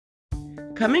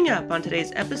Coming up on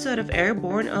today's episode of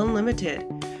Airborne Unlimited,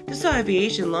 Dassault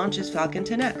Aviation launches Falcon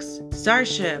 10X,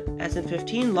 Starship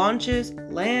SN15 launches,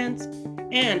 lands,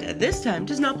 and this time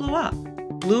does not blow up.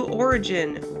 Blue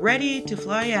Origin, ready to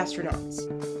fly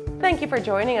astronauts. Thank you for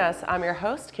joining us. I'm your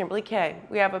host, Kimberly Kay.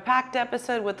 We have a packed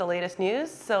episode with the latest news,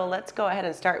 so let's go ahead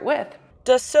and start with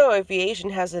Dassault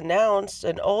Aviation has announced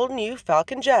an all-new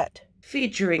Falcon jet.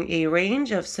 Featuring a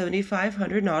range of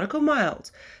 7,500 nautical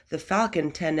miles, the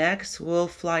Falcon 10X will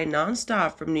fly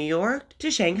nonstop from New York to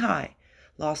Shanghai,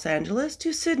 Los Angeles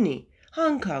to Sydney,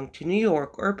 Hong Kong to New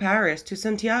York, or Paris to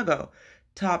Santiago.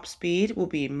 Top speed will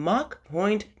be Mach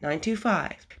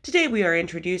 0.925. Today we are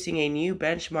introducing a new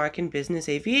benchmark in business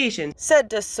aviation, said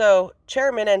Dassault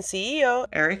Chairman and CEO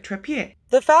Eric Trappier.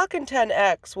 The Falcon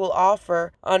 10X will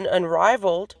offer an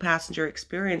unrivaled passenger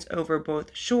experience over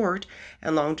both short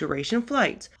and long-duration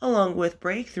flights, along with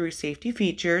breakthrough safety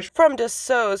features from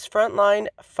Dassault's frontline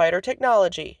fighter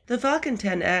technology. The Falcon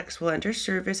 10X will enter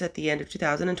service at the end of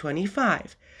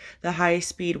 2025. The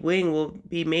high-speed wing will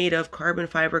be made of carbon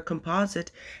fiber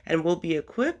composite and will be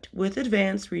equipped with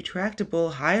advanced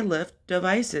retractable high-lift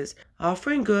devices,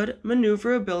 offering good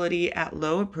maneuverability at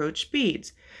low approach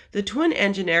speeds. The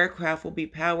twin-engine aircraft will be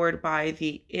powered by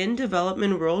the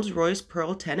in-development Rolls-Royce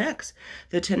Pearl 10X.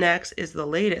 The 10X is the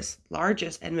latest,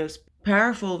 largest, and most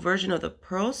powerful version of the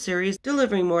Pearl series,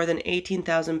 delivering more than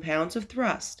 18,000 pounds of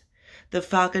thrust. The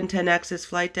Falcon 10X's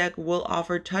flight deck will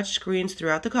offer touchscreens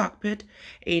throughout the cockpit.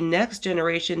 A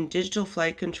next-generation digital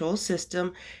flight control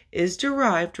system is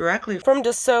derived directly from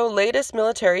Dassault's latest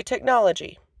military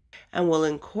technology and will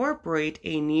incorporate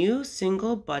a new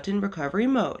single-button recovery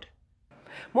mode.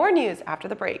 more news after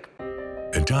the break.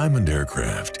 At Diamond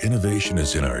Aircraft, innovation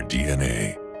is in our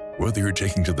DNA. Whether you're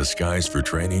taking to the skies for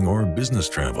training or business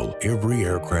travel, every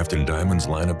aircraft in Diamond's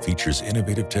lineup features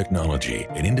innovative technology,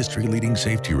 an industry-leading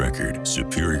safety record,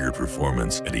 superior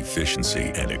performance and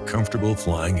efficiency, and a comfortable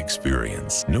flying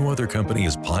experience. No other company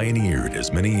has pioneered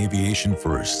as many aviation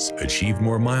firsts, achieved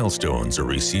more milestones, or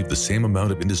received the same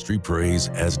amount of industry praise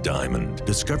as Diamond.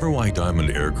 Discover why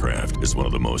Diamond Aircraft is one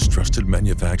of the most trusted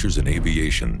manufacturers in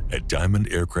aviation at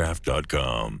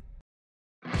diamondaircraft.com.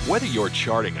 Whether you're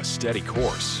charting a steady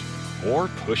course or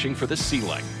pushing for the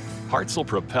ceiling, HARTZELL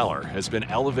Propeller has been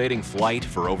elevating flight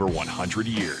for over 100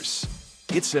 years.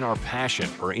 It's in our passion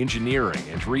for engineering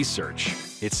and research.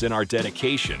 It's in our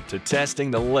dedication to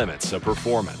testing the limits of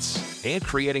performance and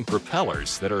creating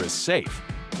propellers that are as safe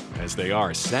as they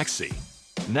are sexy.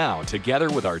 Now, together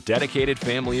with our dedicated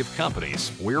family of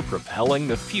companies, we're propelling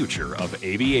the future of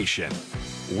aviation.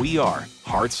 We are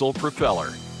HARTZELL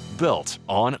Propeller, built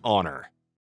on honor.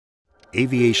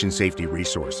 Aviation Safety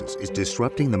Resources is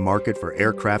disrupting the market for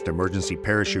aircraft emergency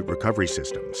parachute recovery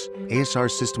systems. ASR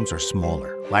systems are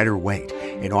smaller, lighter weight,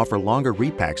 and offer longer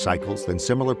repack cycles than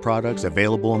similar products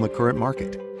available in the current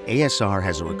market. ASR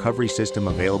has a recovery system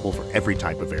available for every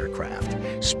type of aircraft: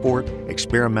 sport,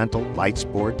 experimental, light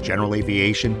sport, general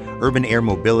aviation, urban air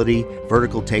mobility,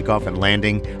 vertical takeoff and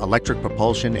landing, electric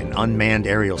propulsion, and unmanned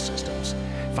aerial systems.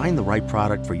 Find the right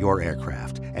product for your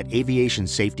aircraft at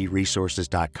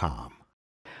aviationsafetyresources.com.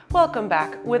 Welcome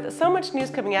back. With so much news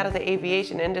coming out of the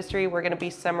aviation industry, we're going to be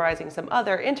summarizing some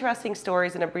other interesting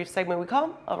stories in a brief segment we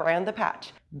call Around the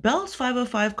Patch. Bell's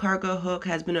 505 cargo hook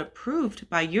has been approved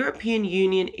by European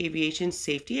Union Aviation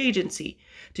Safety Agency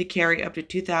to carry up to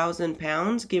 2,000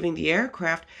 pounds, giving the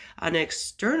aircraft an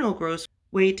external gross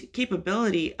weight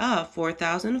capability of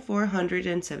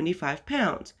 4,475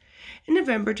 pounds. In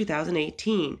November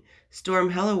 2018,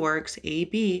 Storm Heliworks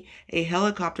AB, a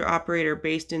helicopter operator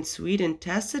based in Sweden,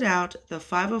 tested out the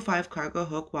 505 cargo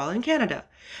hook while in Canada.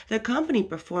 The company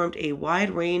performed a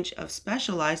wide range of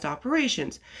specialized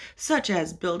operations, such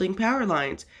as building power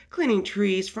lines, cleaning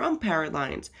trees from power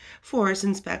lines, forest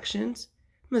inspections,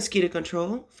 mosquito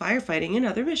control, firefighting, and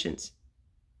other missions.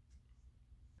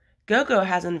 Gogo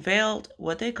has unveiled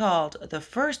what they called the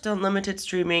first unlimited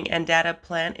streaming and data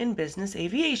plan in business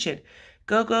aviation,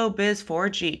 Gogo Biz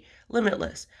 4G,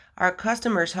 limitless. Our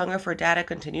customers' hunger for data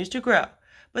continues to grow,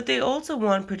 but they also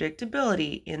want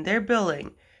predictability in their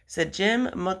billing, said Jim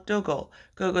McDougall,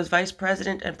 Gogo's Vice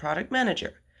President and Product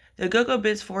Manager. The Gogo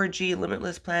Biz 4G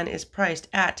limitless plan is priced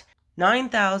at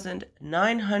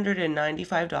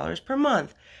 $9,995 per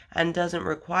month and doesn't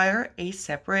require a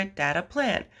separate data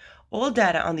plan. All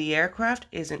data on the aircraft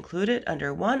is included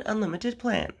under one unlimited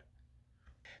plan.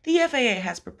 The FAA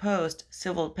has proposed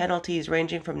civil penalties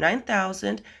ranging from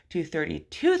 $9,000 to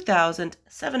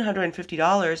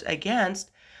 $32,750 against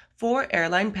 4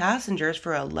 airline passengers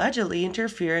for allegedly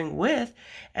interfering with,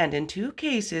 and in 2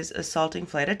 cases assaulting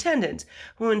flight attendants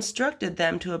who instructed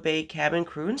them to obey cabin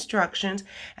crew instructions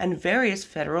and various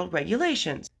federal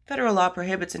regulations. Federal law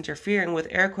prohibits interfering with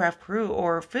aircraft crew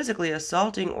or physically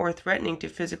assaulting or threatening to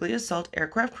physically assault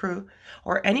aircraft crew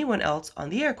or anyone else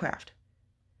on the aircraft.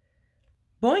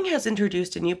 Boeing has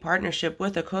introduced a new partnership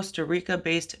with a Costa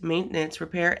Rica-based maintenance,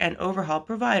 repair, and overhaul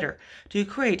provider to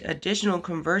create additional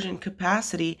conversion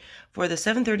capacity for the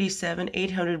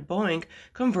 737-800 Boeing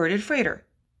converted freighter.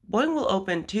 Boeing will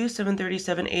open 2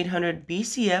 737-800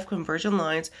 BCF conversion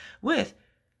lines with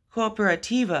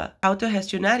Cooperativa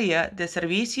Autogestionaria de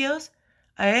Servicios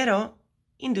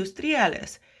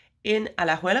Aero-Industriales in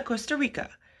Alajuela, Costa Rica.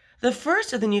 The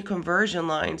first of the new conversion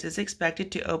lines is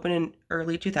expected to open in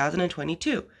early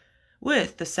 2022,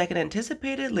 with the second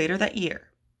anticipated later that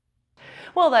year.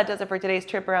 Well, that does it for today's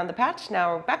trip around the patch.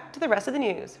 Now we're back to the rest of the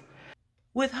news.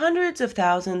 With hundreds of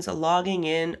thousands logging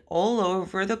in all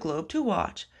over the globe to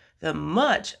watch, the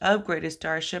much upgraded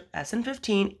Starship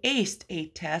SN15 aced a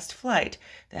test flight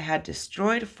that had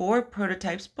destroyed 4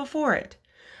 prototypes before it.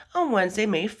 On Wednesday,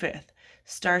 May 5th,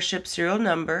 Starship serial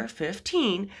number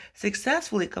 15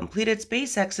 successfully completed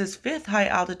SpaceX's 5th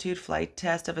high-altitude flight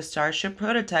test of a Starship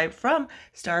prototype from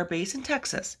Starbase in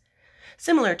Texas.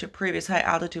 Similar to previous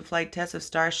high-altitude flight tests of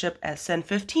Starship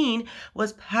SN15,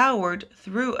 was powered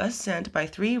through ascent by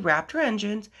 3 Raptor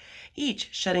engines, each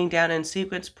shutting down in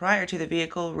sequence prior to the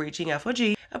vehicle reaching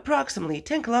FOG, approximately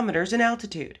 10 kilometers in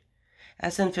altitude.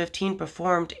 SN15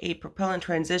 performed a propellant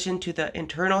transition to the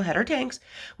internal header tanks,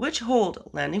 which hold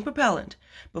landing propellant,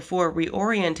 before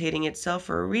reorientating itself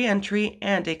for re-entry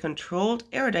and a controlled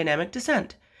aerodynamic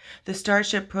descent. The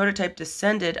Starship prototype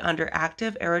descended under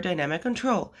active aerodynamic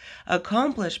control,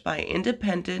 accomplished by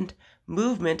independent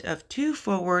movement of 2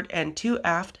 forward and 2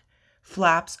 aft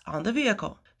flaps on the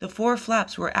vehicle. The 4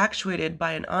 flaps were actuated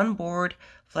by an onboard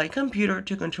flight computer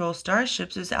to control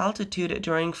Starship's altitude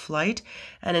during flight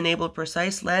and enable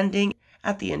precise landing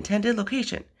at the intended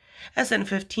location.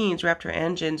 SN15's Raptor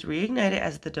engines reignited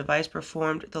as the device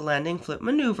performed the landing flip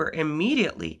maneuver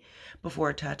immediately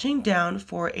before touching down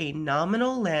for a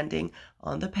nominal landing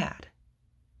on the pad.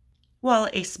 While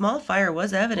a small fire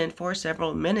was evident for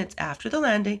several minutes after the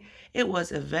landing, it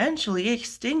was eventually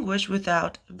extinguished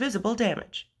without visible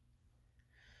damage.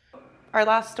 Our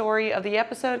last story of the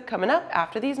episode coming up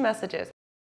after these messages.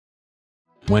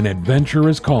 When adventure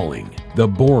is calling, the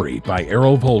Bory by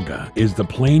Aero-Volga is the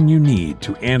plane you need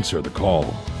to answer the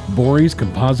call. Bory's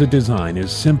composite design is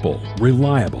simple,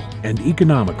 reliable, and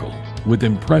economical, with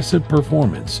impressive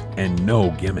performance and no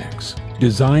gimmicks.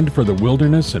 Designed for the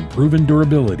wilderness and proven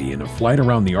durability in a flight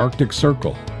around the Arctic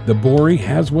Circle, the Bory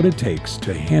has what it takes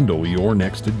to handle your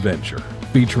next adventure.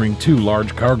 Featuring 2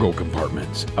 large cargo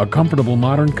compartments, a comfortable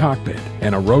modern cockpit,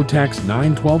 and a Rotax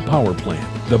 912 power plant,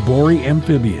 the Bory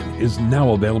Amphibian is now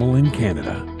available in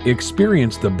Canada.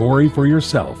 Experience the Bory for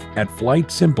yourself at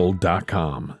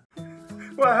flightsimple.com.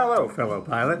 Well, hello, fellow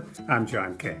pilot. I'm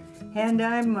John Kay. And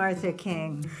I'm Martha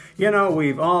King. You know,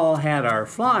 we've all had our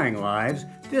flying lives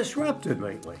disrupted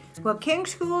lately. Well, King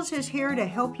Schools is here to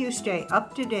help you stay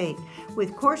up to date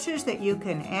with courses that you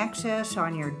can access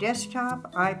on your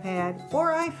desktop, iPad,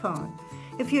 or iPhone.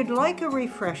 If you'd like a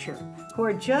refresher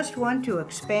or just want to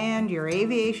expand your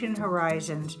aviation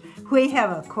horizons, we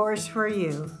have a course for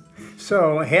you.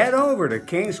 So head over to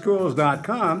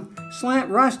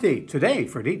kingschools.com/Rusty today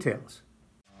for details.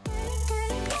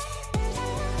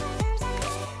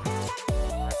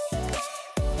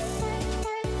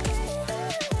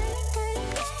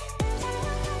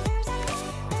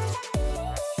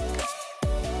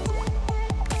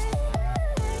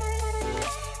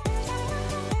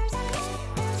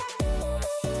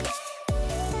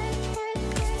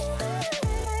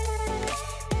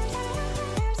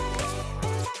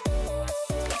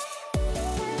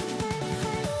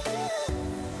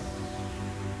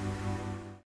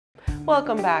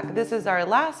 Welcome back. This is our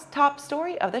last top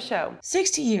story of the show.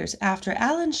 60 years after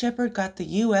Alan Shepard got the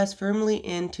U.S. firmly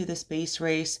into the space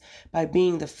race by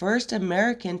being the first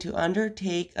American to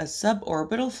undertake a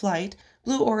suborbital flight,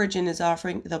 Blue Origin is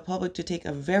offering the public to take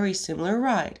a very similar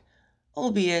ride,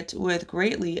 albeit with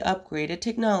greatly upgraded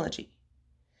technology.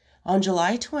 On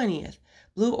July 20th,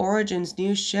 Blue Origin's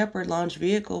new Shepard launch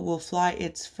vehicle will fly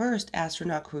its first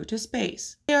astronaut crew to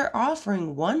space. They are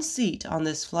offering 1 seat on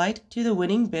this flight to the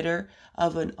winning bidder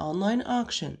of an online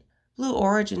auction. Blue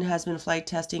Origin has been flight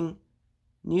testing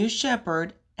new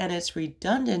Shepard and its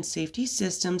redundant safety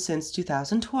system since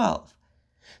 2012.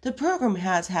 The program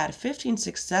has had 15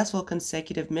 successful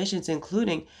consecutive missions,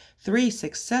 including 3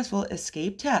 successful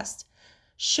escape tests.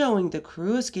 showing the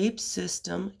crew escape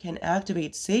system can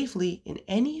activate safely in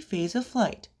any phase of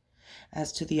flight.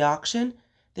 As to the auction,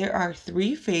 there are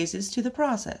 3 phases to the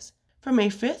process. From May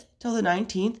 5th till the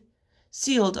 19th,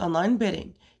 sealed online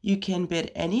bidding. You can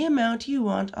bid any amount you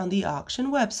want on the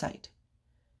auction website.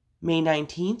 May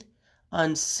 19th,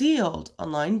 unsealed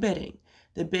online bidding.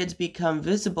 The bids become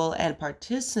visible and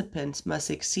participants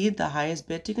must exceed the highest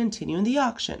bid to continue in the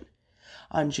auction.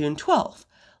 On June 12th,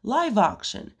 live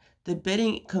auction. The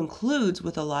bidding concludes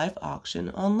with a live auction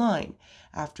online,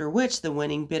 after which the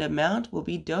winning bid amount will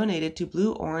be donated to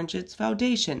Blue Orange's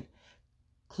Foundation,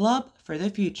 Club for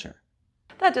the Future.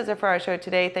 That does it for our show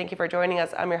today. Thank you for joining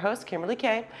us. I'm your host, Kimberly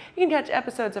Kay. You can catch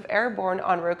episodes of Airborne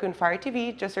on Roku and Fire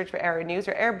TV. Just search for Aero-News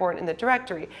or Airborne in the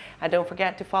directory. And don't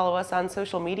forget to follow us on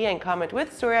social media and comment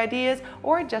with story ideas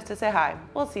or just to say hi.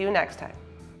 We'll see you next time.